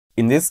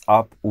In this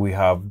app, we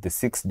have the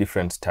 6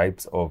 different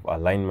types of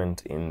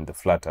alignment in the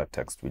Flutter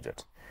Text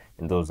widget.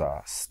 And those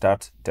are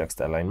Start Text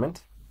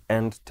Alignment,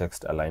 End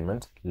Text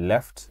Alignment,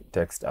 Left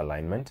Text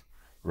Alignment,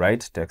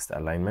 Right Text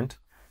Alignment,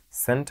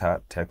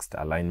 Center Text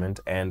Alignment,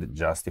 and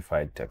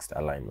Justified Text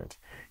Alignment.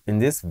 In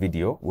this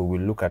video, we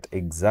will look at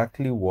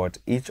exactly what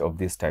each of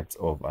these types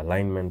of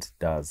alignment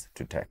does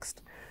to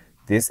text.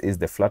 This is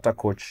the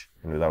FlutterCoach,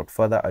 and without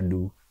further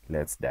ado,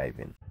 let's dive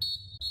in.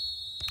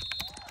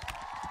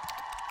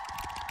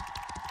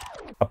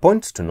 A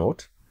point to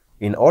note: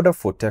 in order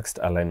for text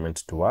alignment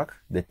to work,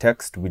 the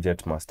text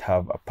widget must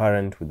have a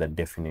parent with a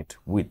definite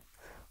width.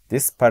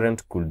 This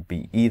parent could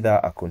be either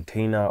a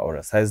container or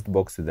a sized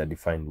box with a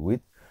defined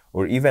width,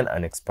 or even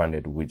an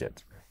expanded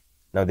widget.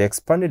 Now, the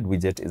expanded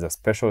widget is a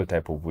special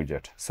type of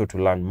widget, so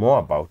to learn more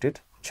about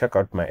it, check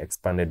out my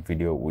expanded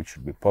video, which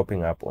should be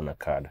popping up on a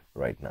card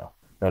right now.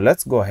 Now,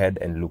 let's go ahead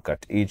and look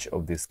at each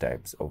of these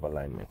types of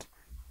alignment.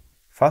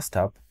 First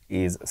up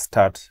is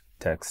Start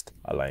Text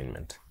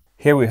Alignment.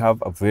 Here we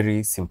have a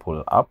very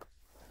simple app.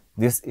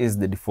 This is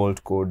the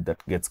default code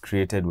that gets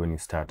created when you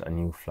start a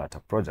new Flutter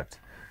project.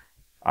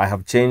 I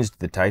have changed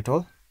the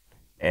title,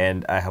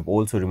 and I have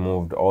also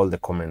removed all the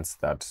comments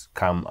that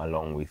come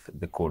along with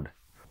the code.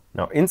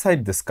 Now,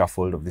 inside the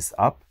scaffold of this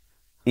app,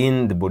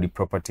 in the body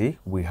property,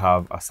 we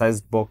have a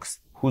sized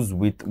box whose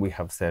width we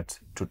have set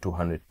to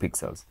 200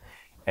 pixels.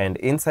 And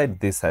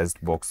inside this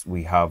sized box,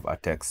 we have a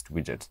text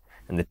widget.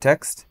 And the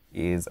text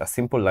is a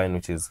simple line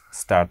which is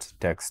Start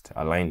Text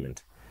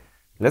Alignment.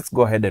 Let's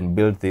go ahead and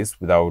build this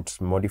without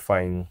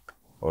modifying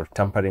or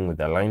tampering with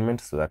the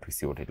alignment so that we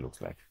see what it looks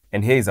like.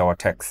 And here is our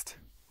text.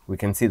 We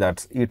can see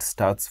that it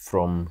starts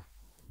from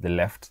the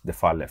left, the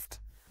far left.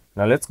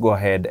 Now let's go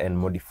ahead and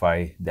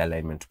modify the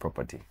alignment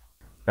property.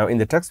 Now in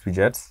the text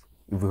widget,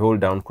 if we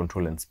hold down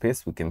Control and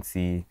Space, we can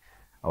see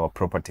our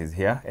properties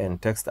here, and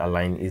Text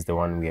Align is the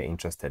one we are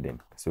interested in.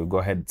 So we go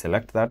ahead and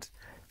select that,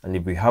 and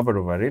if we hover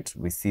over it,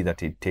 we see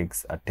that it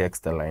takes a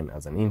text align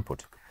as an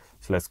input.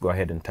 So let's go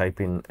ahead and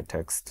type in a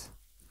text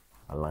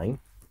align,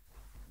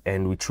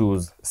 and we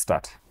choose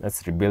Start.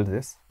 Let's rebuild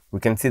this.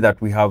 We can see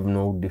that we have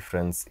no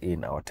difference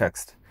in our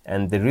text.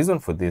 And the reason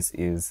for this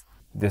is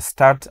the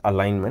Start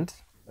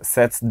alignment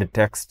sets the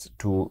text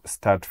to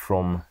start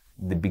from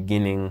the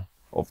beginning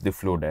of the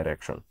flow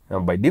direction. Now,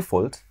 by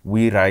default,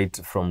 we write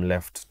from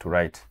left to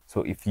right.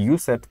 So if you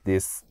set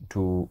this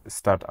to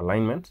Start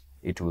alignment,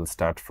 it will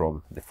start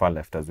from the far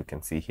left, as you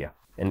can see here.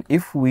 And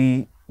if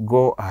we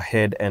go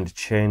ahead and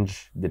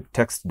change the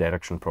text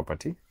direction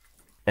property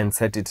and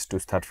set it to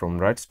start from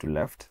right to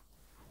left,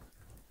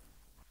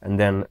 and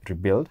then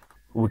rebuild,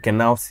 we can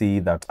now see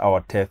that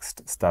our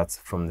text starts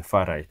from the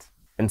far right.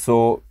 And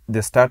so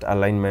the Start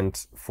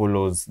alignment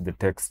follows the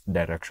text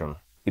direction.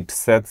 It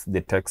sets the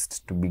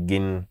text to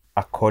begin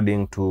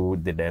according to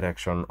the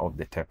direction of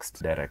the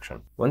text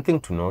direction. One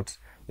thing to note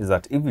is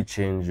that if you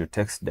change your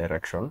text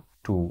direction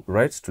to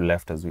right to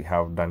left, as we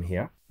have done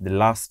here, the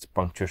last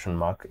punctuation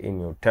mark in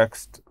your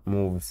text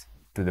moves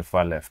to the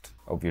far left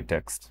of your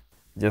text.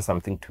 Just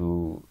something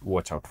to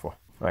watch out for.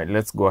 All right,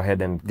 let's go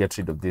ahead and get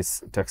rid of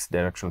this text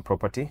direction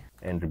property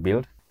and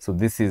rebuild. So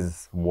this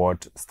is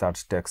what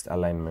Start Text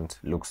Alignment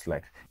looks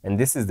like. And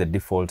this is the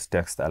default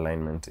text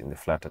alignment in the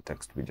Flutter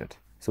Text widget.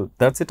 So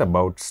that's it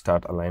about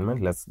Start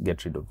alignment. Let's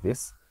get rid of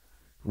this.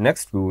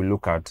 Next, we will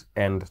look at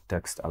End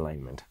Text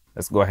Alignment.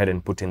 Let's go ahead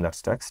and put in that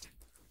text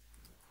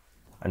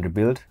and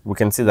rebuild. We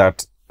can see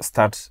that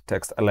Start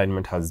Text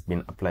Alignment has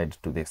been applied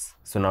to this.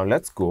 So now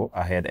let's go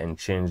ahead and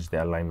change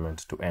the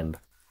alignment to End.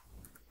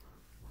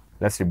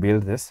 Let's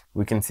rebuild this.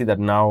 We can see that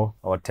now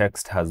our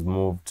text has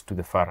moved to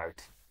the far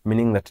right,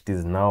 meaning that it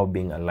is now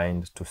being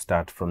aligned to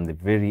start from the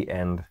very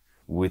end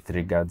with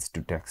regards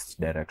to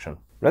text direction.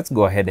 Let's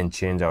go ahead and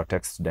change our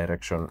text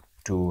direction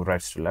to right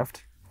to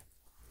left,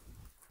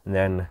 and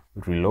then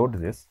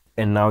reload this.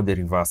 And now the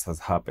reverse has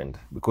happened,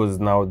 because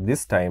now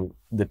this time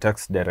the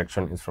text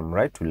direction is from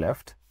right to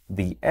left,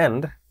 the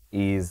end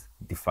is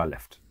the far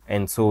left.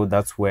 And so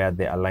that's where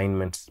the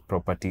alignment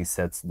property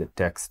sets the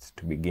text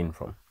to begin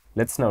from.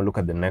 Let's now look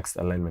at the next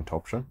alignment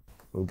option.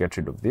 We'll get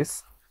rid of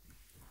this.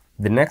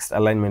 The next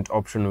alignment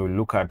option we'll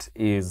look at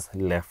is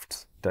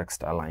Left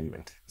Text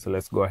Alignment. So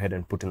let's go ahead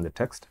and put in the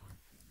text,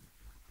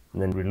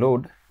 and then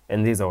reload,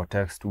 and this is our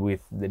text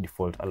with the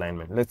default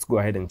alignment. Let's go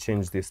ahead and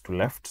change this to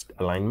Left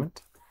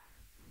Alignment,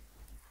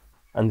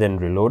 and then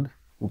reload.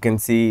 We can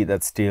see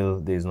that still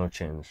there is no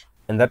change.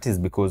 And that is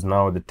because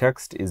now the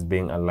text is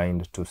being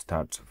aligned to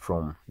start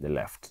from the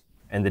left.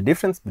 And the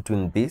difference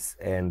between this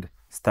and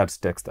Start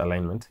Text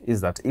Alignment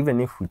is that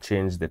even if we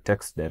change the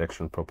text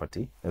direction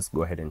property, let's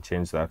go ahead and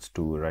change that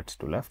to right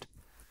to left,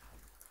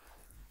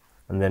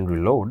 and then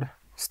reload,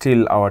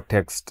 still our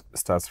text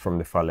starts from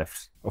the far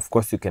left. Of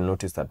course, you can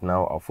notice that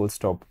now our full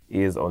stop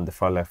is on the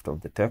far left of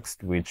the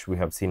text, which we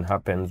have seen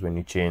happens when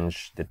you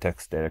change the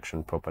text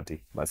direction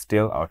property. But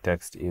still, our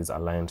text is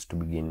aligned to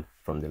begin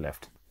from the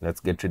left. Let's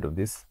get rid of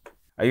this.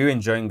 Are you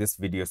enjoying this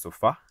video so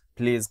far?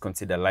 Please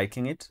consider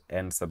liking it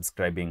and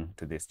subscribing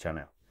to this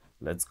channel.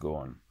 Let's go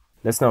on.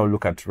 Let's now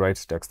look at right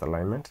text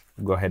alignment.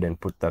 Go ahead and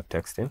put that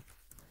text in.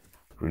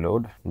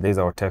 Reload. There's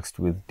our text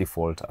with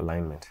default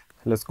alignment.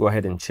 Let's go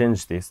ahead and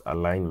change this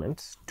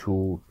alignment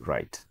to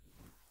right.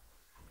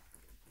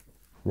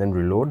 Then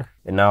reload,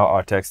 and now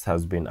our text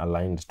has been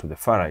aligned to the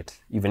far right.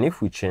 Even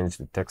if we change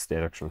the text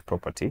direction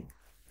property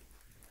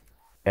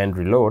and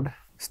reload,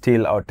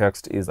 still our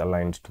text is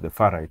aligned to the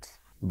far right.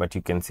 But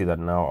you can see that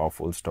now our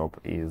full stop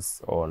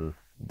is on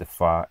the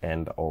far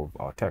end of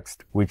our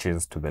text, which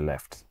is to the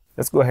left.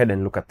 Let's go ahead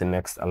and look at the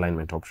next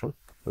alignment option.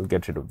 We'll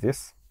get rid of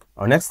this.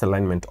 Our next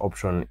alignment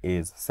option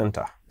is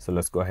center. So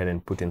let's go ahead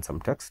and put in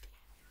some text,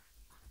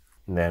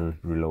 then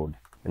reload.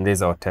 And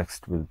there's our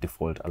text with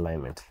default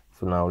alignment.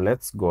 So now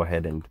let's go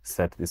ahead and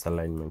set this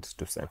alignment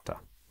to center,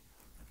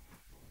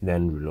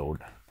 then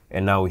reload.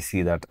 And now we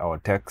see that our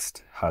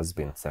text has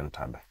been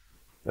centered.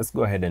 Let's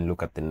go ahead and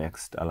look at the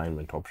next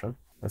alignment option.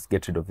 Let's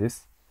get rid of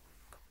this.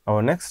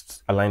 Our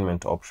next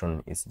alignment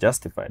option is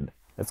justified.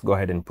 Let's go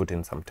ahead and put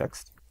in some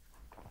text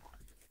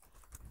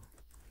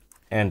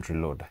and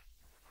reload.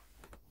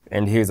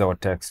 And here's our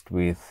text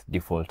with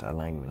default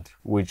alignment,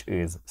 which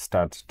is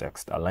start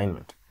text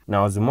alignment.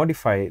 Now, as we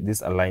modify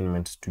this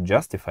alignment to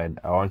justified,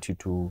 I want you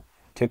to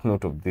take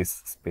note of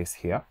this space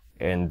here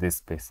and this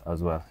space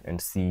as well and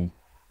see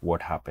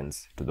what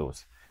happens to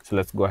those. So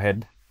let's go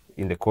ahead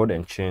in the code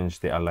and change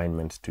the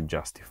alignment to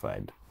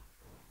justified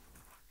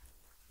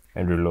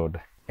and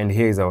reload. And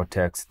here is our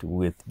text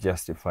with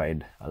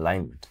justified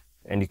alignment.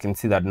 And you can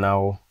see that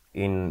now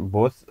in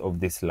both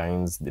of these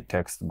lines, the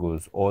text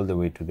goes all the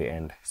way to the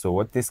end. So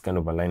what this kind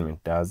of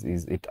alignment does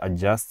is it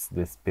adjusts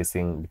the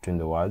spacing between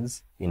the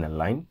words in a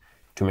line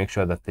to make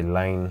sure that the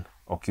line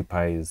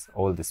occupies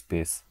all the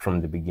space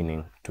from the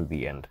beginning to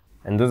the end.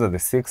 And those are the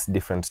 6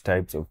 different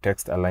types of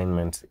text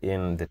alignment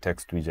in the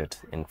text widget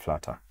in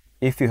Flutter.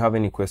 If you have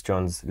any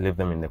questions, leave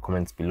them in the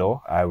comments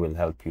below. I will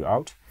help you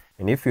out.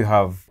 And if you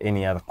have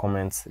any other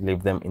comments,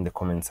 leave them in the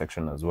comment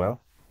section as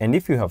well. And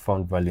if you have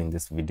found value in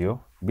this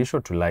video, be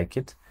sure to like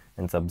it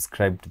and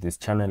subscribe to this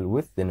channel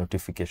with the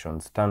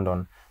notifications turned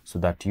on so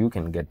that you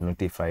can get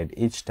notified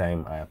each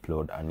time I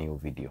upload a new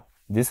video.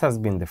 This has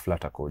been the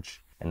Flutter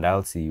Coach, and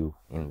I'll see you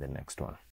in the next one.